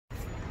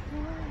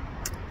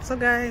So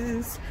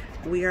guys,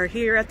 we are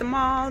here at the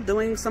mall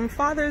doing some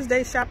Father's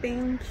Day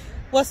shopping.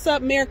 What's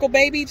up, Miracle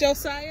Baby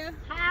Josiah?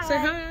 Hi. Say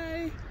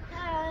hi.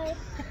 Hi.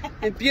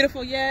 And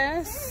Beautiful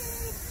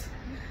Yes.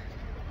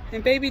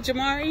 And Baby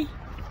Jamari.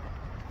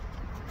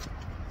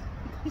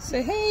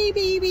 Say hey,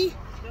 baby.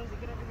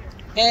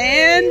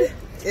 And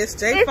it's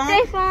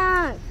Jfunk.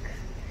 Jfunk.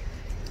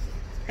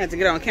 Had to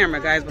get on camera,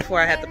 guys,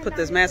 before I had to put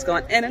this mask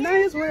on. And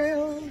Anaya's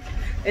world.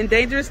 And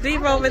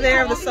Dangerusdiva over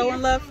there of the So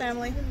in Love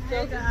family.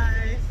 Hey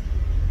guys.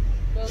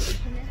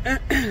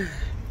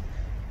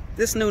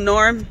 This new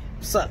norm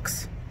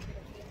sucks.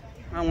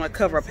 I don't want to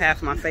cover up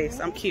half my face.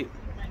 I'm cute.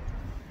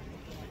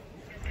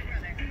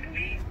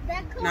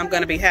 And I'm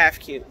gonna be half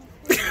cute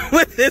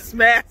with this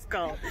mask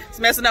on. It's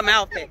messing up my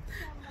outfit.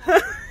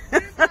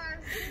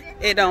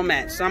 It don't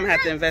match, so I'm gonna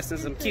have to invest in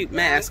some cute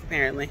mask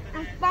apparently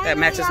that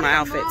matches my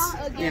outfits.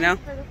 You know.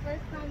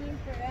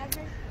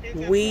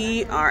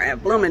 We are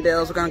at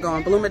Bloomingdale's. We're gonna go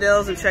in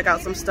Bloomingdale's and check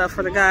out some stuff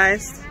for the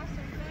guys.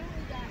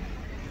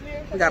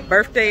 We got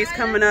birthdays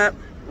coming up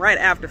right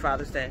after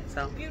Father's Day.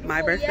 So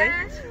my birthday,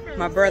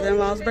 my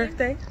brother-in-law's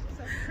birthday,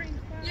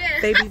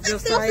 Baby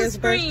Josiah's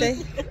birthday.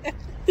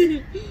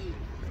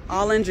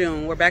 All in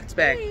June. We're back to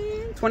back.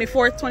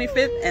 24th,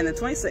 25th, and the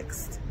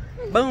 26th.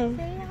 Boom.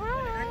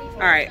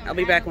 All right, I'll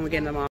be back when we get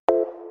in the mall.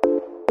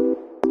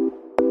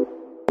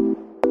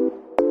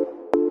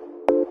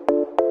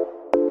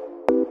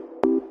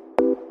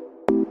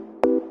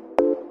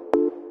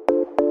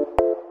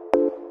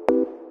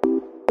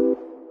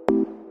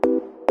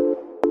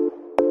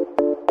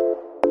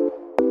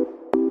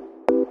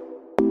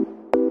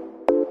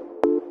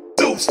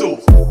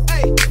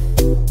 Hey.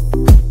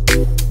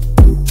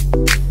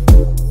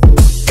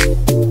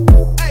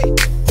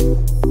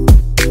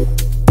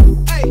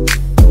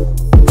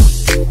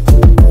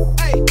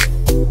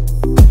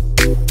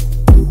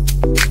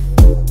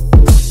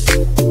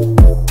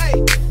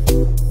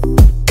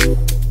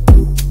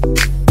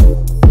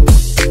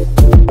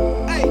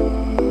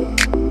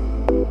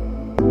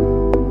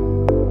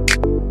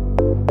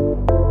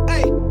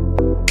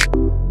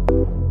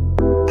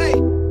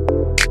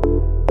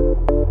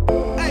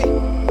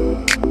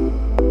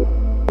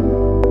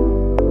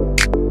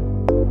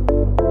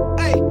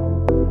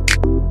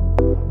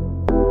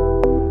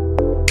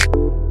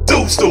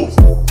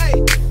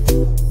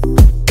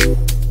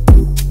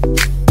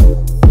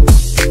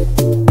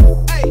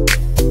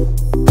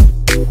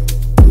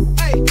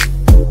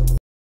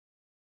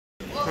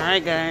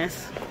 Alright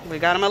guys, we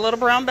got him a little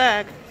brown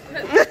bag.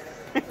 What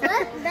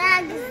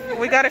bag?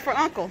 We got it for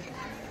Uncle.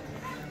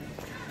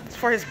 It's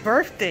for his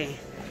birthday.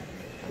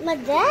 My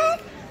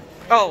dad?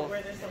 Oh,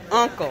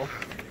 Uncle.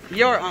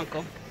 Your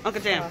uncle.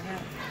 Uncle Jam.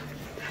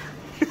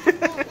 For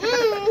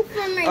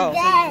my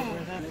dad.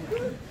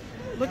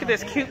 Look at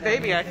this cute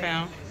baby I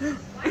found.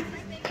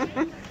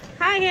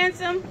 Hi,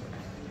 handsome.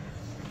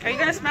 Are you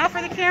gonna smile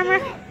for the camera?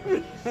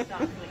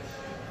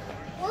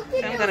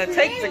 I'm gonna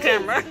take the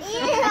camera.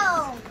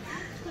 Ew.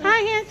 Hi,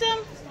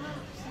 handsome.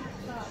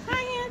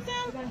 Hi,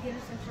 handsome.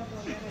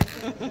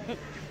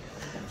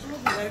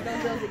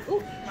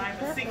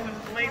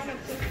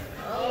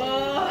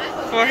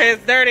 For his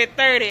dirty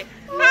 30.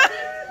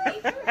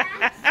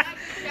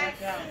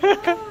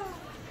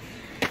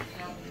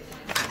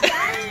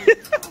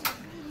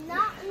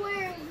 Not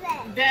where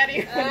that.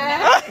 Daddy.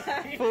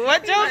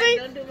 What, Josie?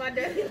 Don't do my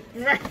daddy.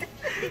 Right.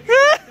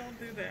 Don't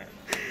do that.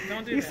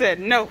 Don't do He that. said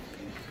no.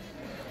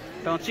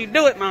 Don't you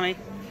do it, mommy.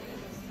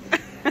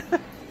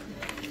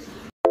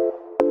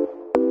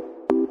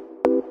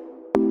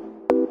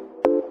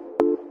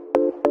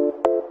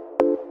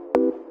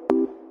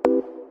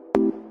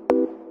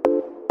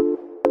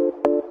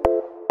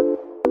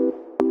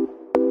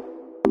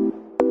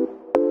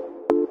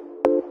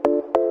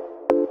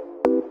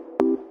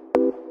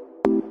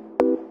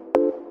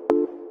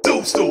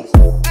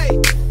 Hey.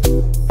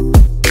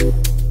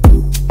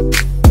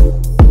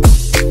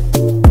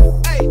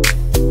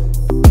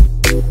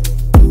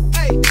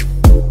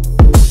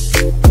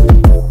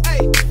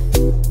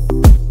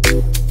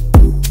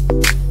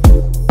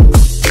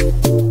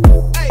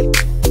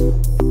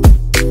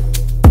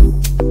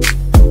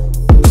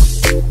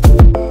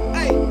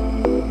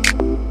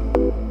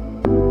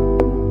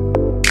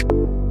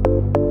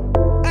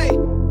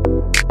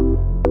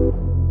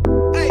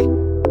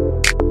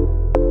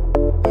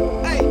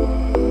 Hey.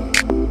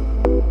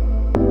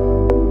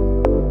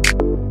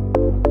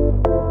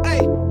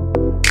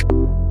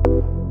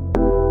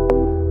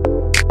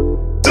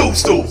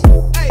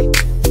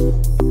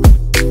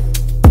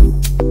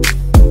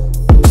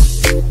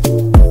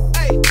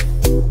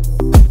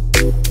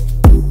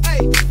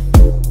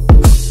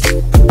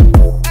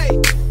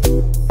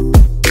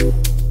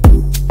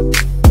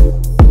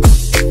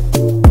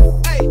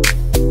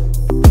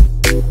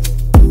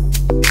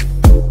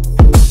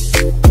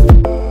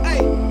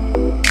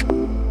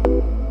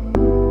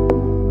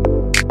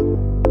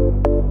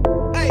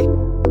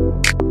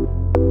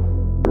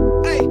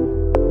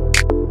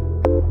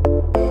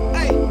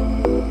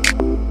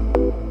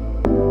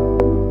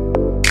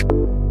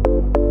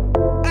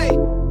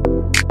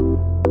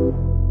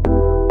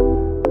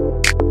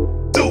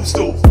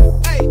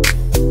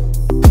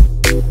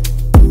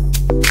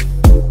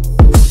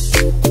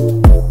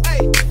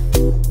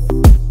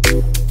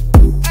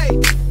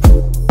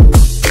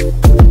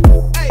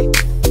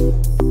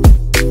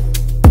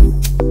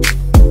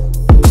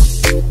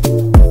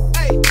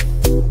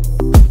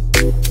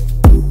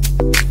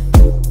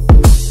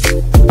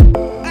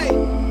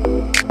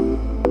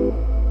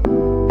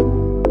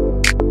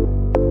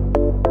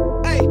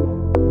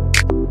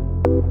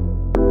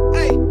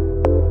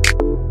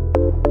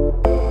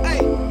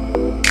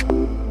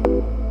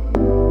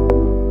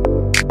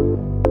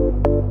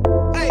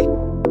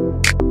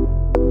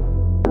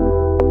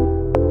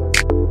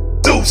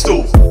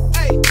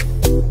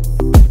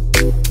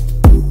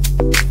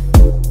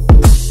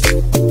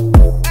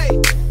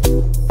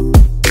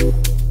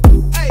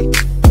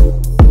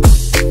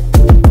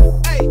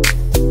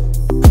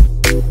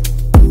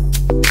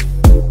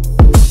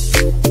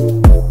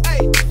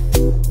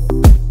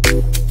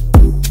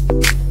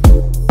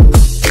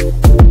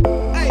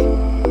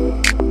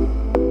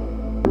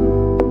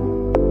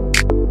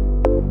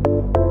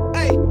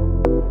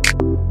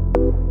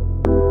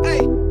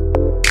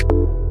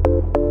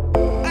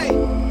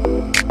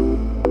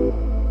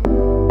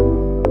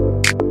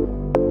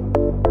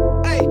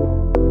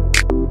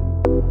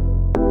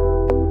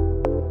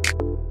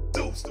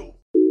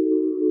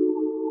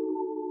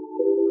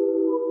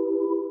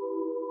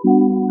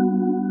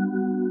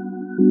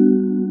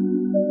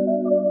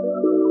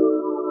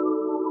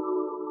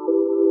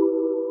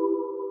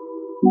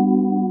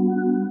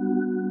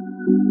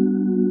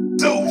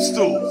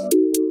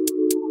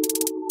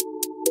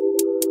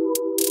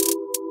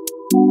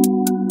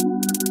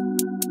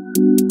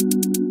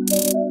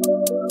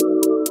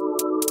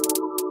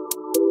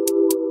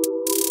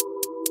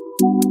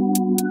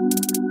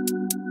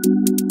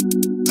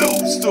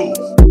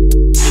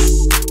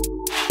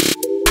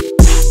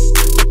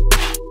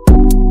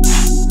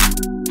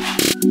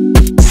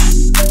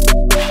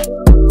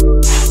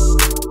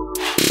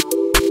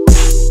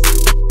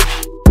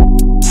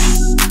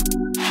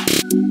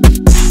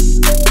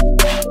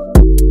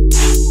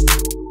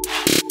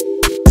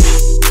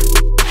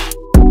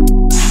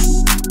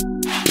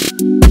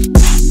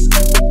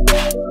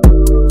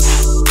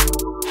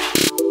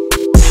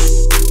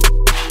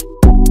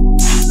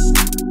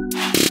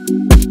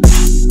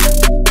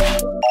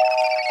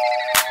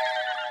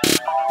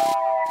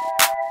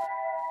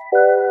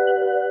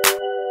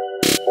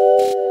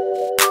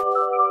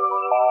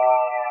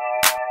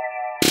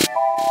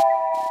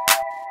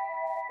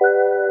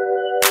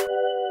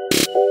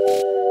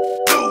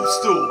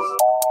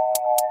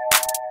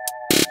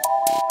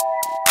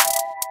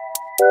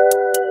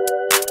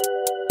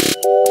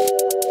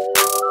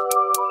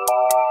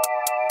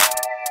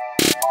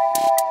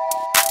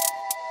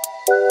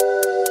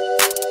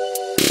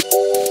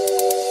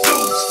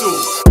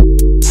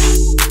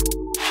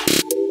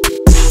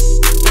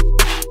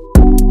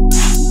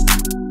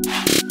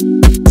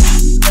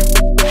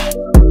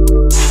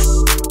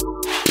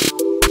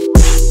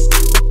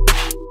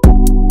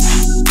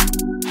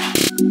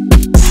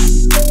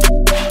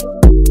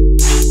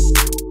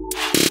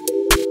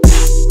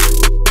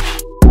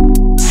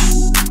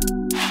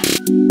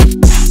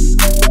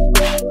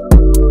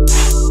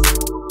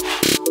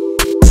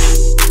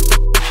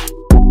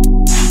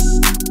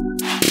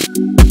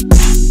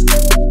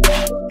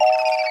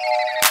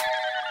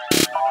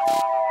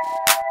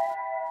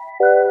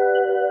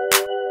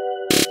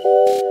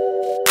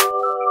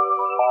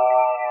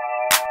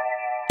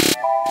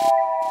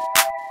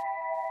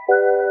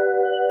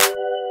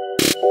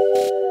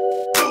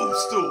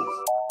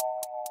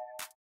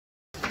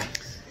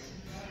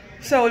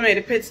 So we made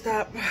a pit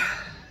stop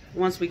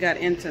once we got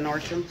into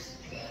Nordstrom's.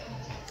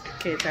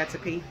 Kids had to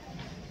pee.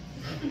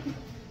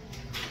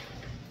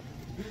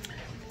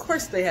 Of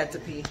course they had to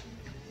pee.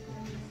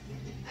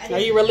 Are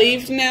you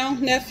relieved now,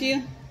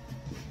 nephew?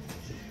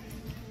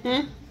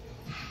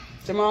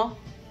 Jamal?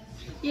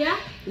 Yeah?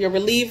 You're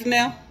relieved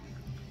now?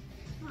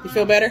 You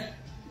feel better?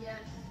 Yeah.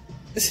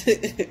 This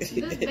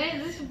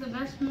is the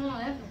best mall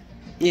ever.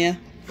 Yeah.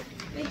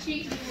 They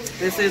treat you.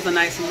 This is a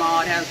nice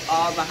mall. It has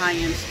all the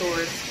high-end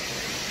stores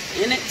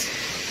in it.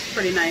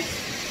 Pretty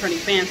nice, pretty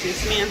fancy,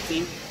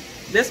 smancy.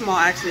 This mall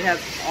actually has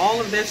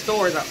all of their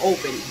stores are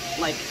open,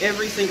 like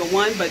every single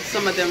one, but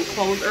some of them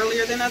closed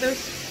earlier than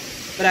others.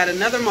 But at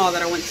another mall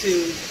that I went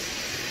to,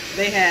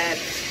 they had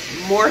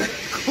more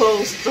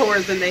closed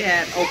stores than they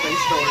had open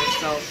stores.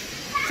 So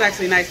it's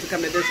actually nice to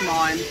come to this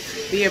mall and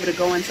be able to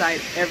go inside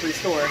every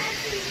store.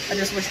 I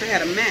just wish they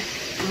had a Mac.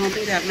 I don't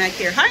think they have Mac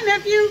here. Hi,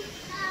 nephew.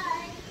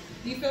 Hi.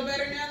 Do you feel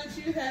better now that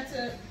you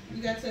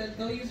got to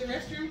go use the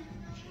restroom?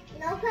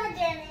 No, I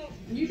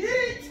didn't. You did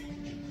it.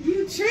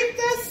 You tricked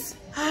us.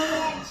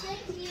 I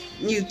tricked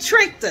you. You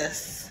tricked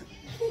us.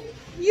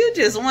 You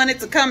just wanted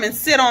to come and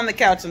sit on the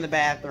couch in the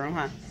bathroom,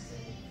 huh?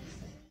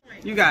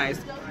 You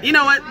guys, you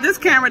know what? This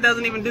camera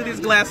doesn't even do these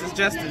glasses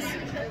justice.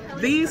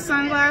 These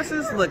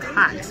sunglasses look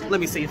hot.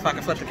 Let me see if I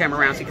can flip the camera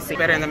around so you can see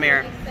better in the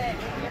mirror.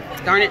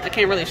 Darn it, I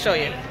can't really show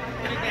you.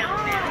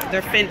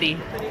 They're Fendi,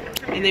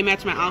 and they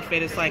match my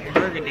outfit. It's like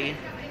burgundy.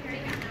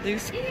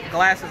 These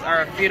glasses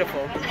are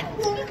beautiful.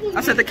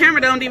 I said the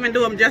camera don't even do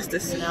them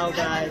justice. No,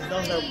 guys,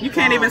 those are You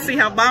can't even see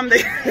how bomb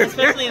they are.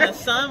 Especially in the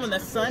sun, when the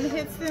sun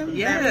hits them,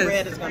 Yes. that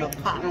red is going to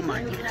pop. Oh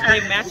my God. They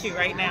match you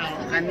right now.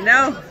 I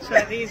know.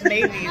 Try these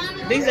navies.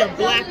 These are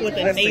black with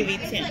a Let's navy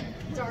see. tint.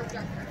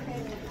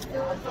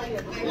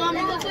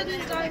 Mommy, look what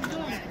this guy's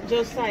doing.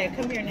 Josiah,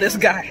 come here now. This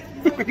guy.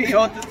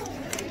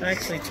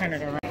 Actually, turn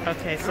it around.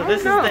 Okay, so this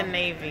is the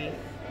navy.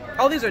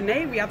 Oh, these are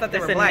navy. I thought they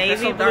It's were a black. They're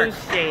navy so blue dark.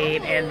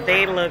 shade, and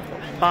they look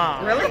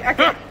bomb. Really? I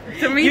can't,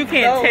 to me, You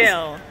can't those-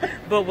 tell.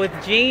 But with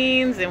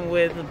jeans and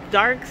with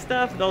dark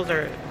stuff, those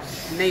are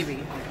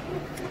Navy.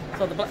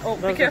 So the black. Oh,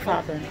 be those are careful.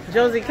 popping.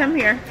 Josie, come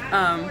here.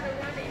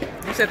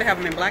 You said they have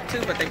them in black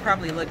too, but they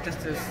probably look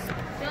just as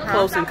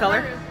close in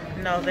color.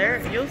 No,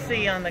 you'll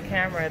see on the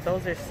camera,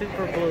 those are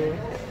super blue,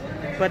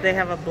 but they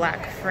have a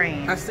black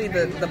frame. I see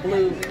the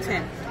blue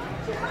tint.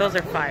 Those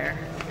are fire.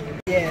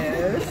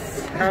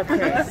 Yes.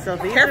 Okay, so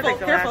these Careful, are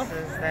the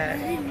glasses that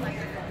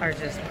are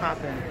just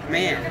popping.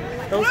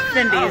 Man. Those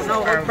Fendi's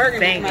no, are Burgundy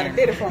might have banging.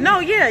 did it for me. No,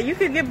 yeah, you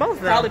could get both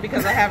of them. Probably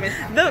because I haven't.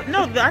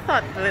 I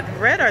thought the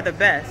red are the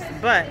best,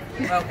 but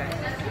Okay.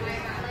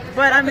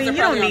 I mean, they're you don't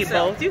probably on need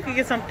sale. both. You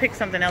could pick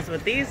something else,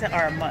 but these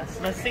are a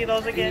must. Let's see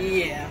those again.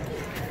 Yeah.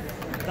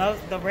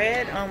 The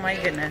red, oh my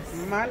goodness.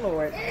 My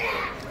lord.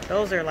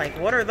 Those are like,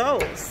 what are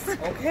those?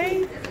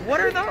 Okay. What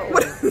are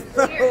those?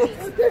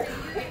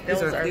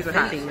 Those are these are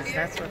hot. Fendi's.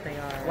 That's what they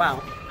are.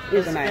 Wow.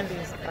 Those These are nice.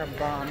 Fendi's are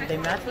bomb. They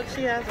match what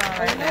she has on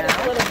right It's a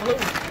now. little blue.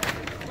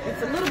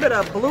 It's a little bit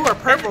of blue or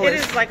purple. It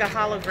is like a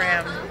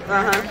hologram.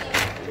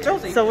 Uh-huh.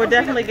 Josie. So we're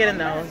definitely getting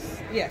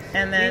those. Yes.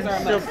 And then These are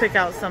she'll must. pick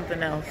out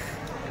something else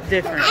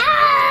different.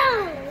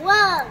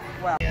 Wow.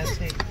 Yeah,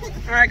 take-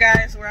 All right,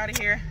 guys, we're out of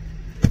here,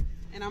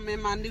 and I'm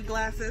in my new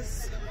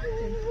glasses.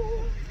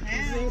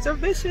 These are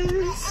vicious.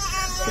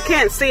 You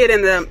can't see it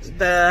in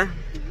the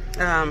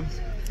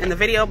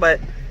video, but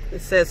it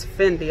says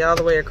Fendi all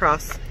the way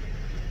across.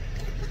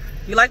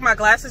 You like my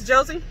glasses,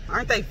 Josie?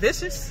 Aren't they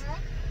vicious?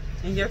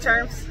 In your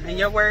terms, in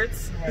your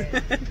words.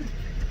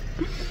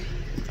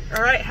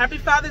 All right, happy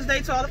Father's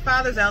Day to all the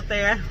fathers out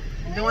there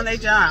doing their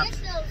jobs.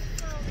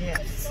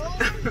 Yes.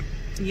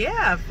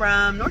 Yeah,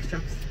 from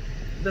Nordstrom's,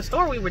 the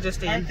store we were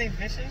just in. Aren't they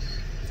vicious?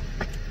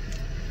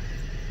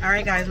 All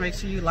right, guys, make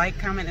sure you like,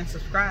 comment, and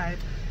subscribe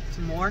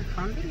to more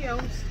fun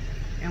videos.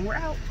 And we're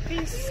out.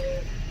 Peace.